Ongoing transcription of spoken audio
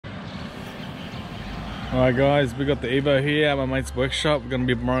Alright guys, we got the Evo here at my mate's workshop. We're going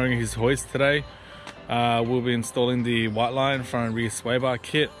to be borrowing his hoist today. We'll be installing the Whiteline front and rear sway bar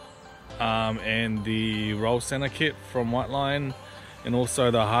kit and the roll center kit from Whiteline, and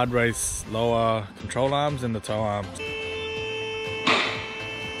also the Hardrace lower control arms and the toe arms.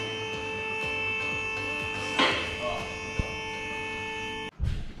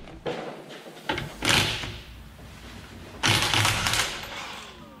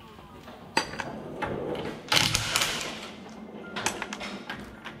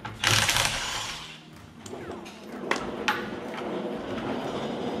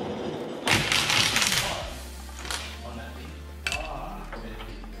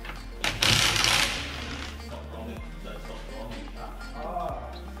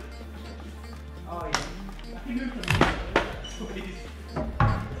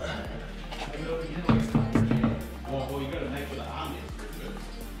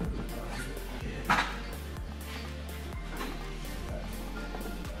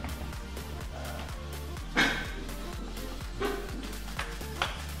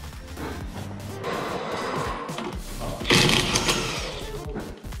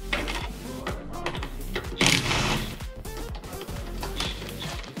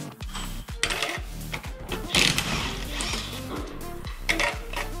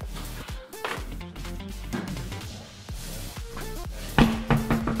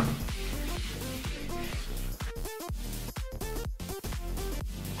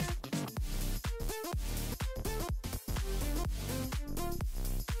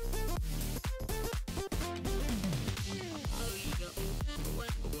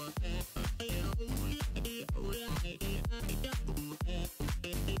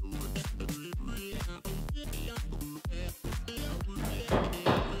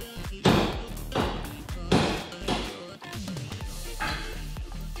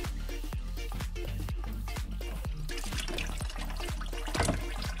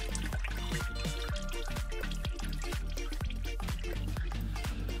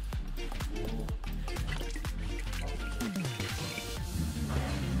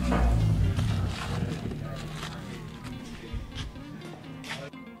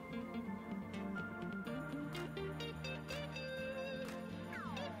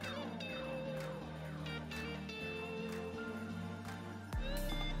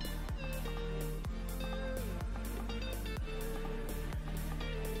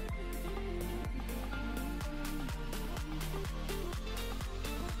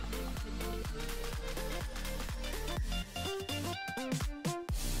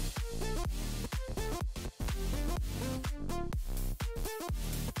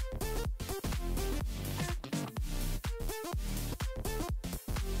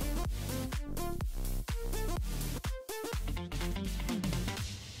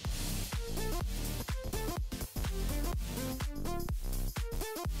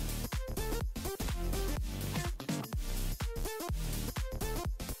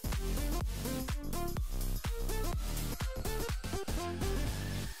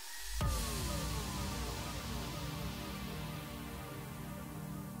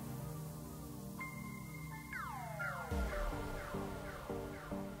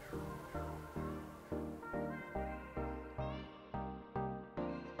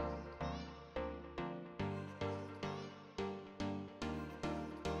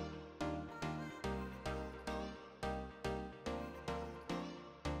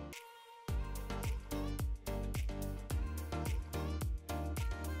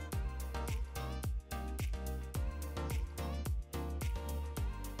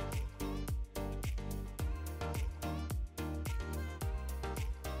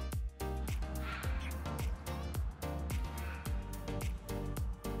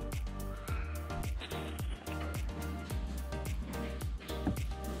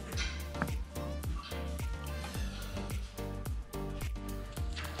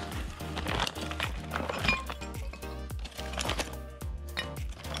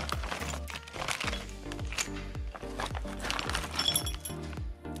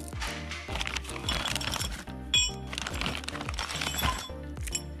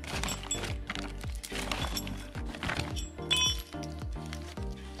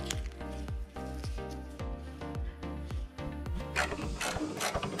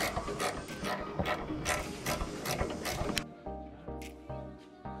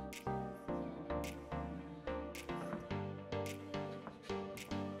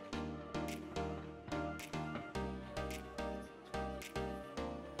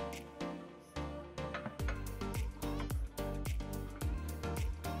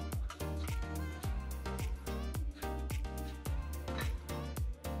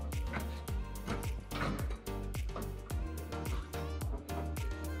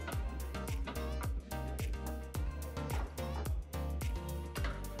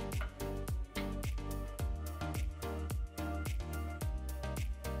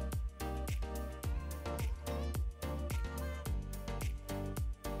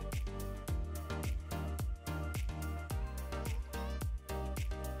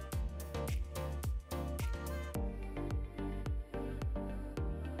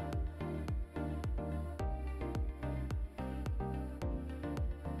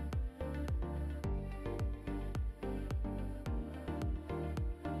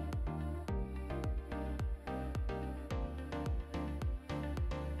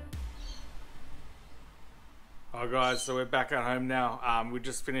 Alright guys, so we're back at home now. We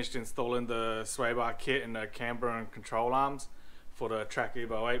just finished installing the sway bar kit and the camber and control arms for the Track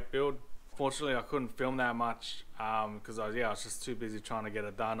Evo 8 build. Fortunately, I couldn't film that much because I was just too busy trying to get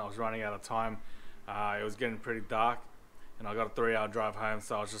it done. I was running out of time. It was getting pretty dark and I got a 3-hour drive home,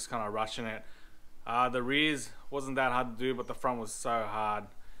 so I was just kind of rushing it. The rears wasn't that hard to do, but the front was so hard.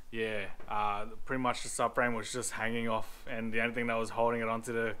 Yeah, pretty much the subframe was just hanging off, and the only thing that was holding it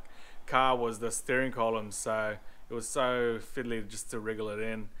onto the car was the steering column, so it was so fiddly just to wriggle it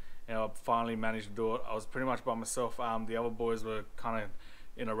in, and I finally managed to do it. I was pretty much by myself. The other boys were kind of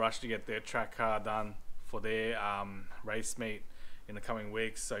in a rush to get their track car done for their race meet in the coming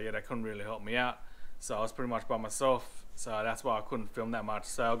weeks, so yeah, they couldn't really help me out, so I was pretty much by myself, so that's why I couldn't film that much.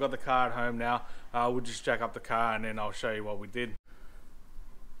 So I've got the car at home now. We'll just jack up the car and then I'll show you what we did.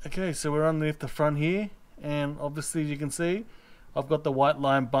 Okay, so we're underneath the front here, and obviously you can see I've got the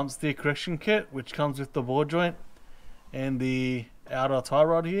Whiteline bump steer correction kit, which comes with the ball joint and the outer tie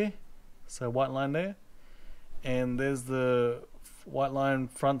rod here, so Whiteline there, and there's the Whiteline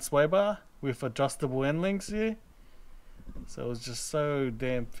front sway bar with adjustable end links here. So it was just so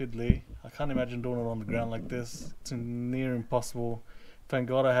damn fiddly. I can't imagine doing it on the ground like this. It's near impossible. Thank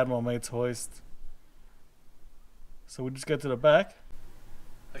God I had my mate's hoist. So we just go to the back.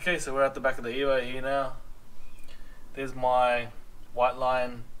 Okay, so we're at the back of the Evo here now. There's my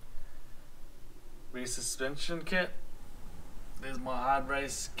Whiteline rear suspension kit. There's my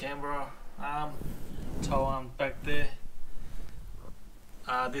Hardrace camber arm, toe arm back there.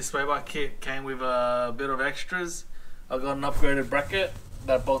 This sway bar kit came with a bit of extras. I got an upgraded bracket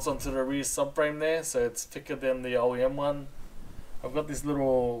that bolts onto the rear subframe there, so it's thicker than the OEM one. I've got this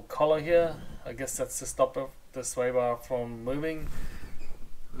little collar here. I guess that's to stop the sway bar from moving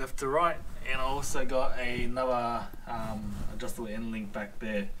left to right, and I also got another adjustable end link back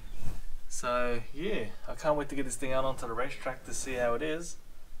there. So yeah, I can't wait to get this thing out onto the racetrack to see how it is.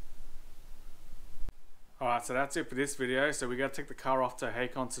 Alright, so that's it for this video. So we got to take the car off to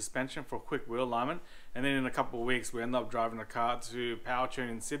Haycon suspension for a quick wheel alignment, and then in a couple of weeks we end up driving the car to Powertrain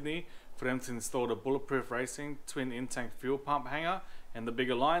in Sydney for them to install the Bulletproof Racing twin in-tank fuel pump hanger and the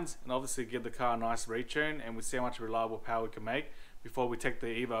bigger lines, and obviously give the car a nice retune, and we see how much reliable power we can make before we take the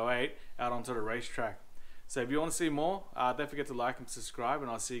Evo 8 out onto the racetrack. So if you want to see more, don't forget to like and subscribe, and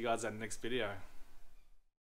I'll see you guys at the next video.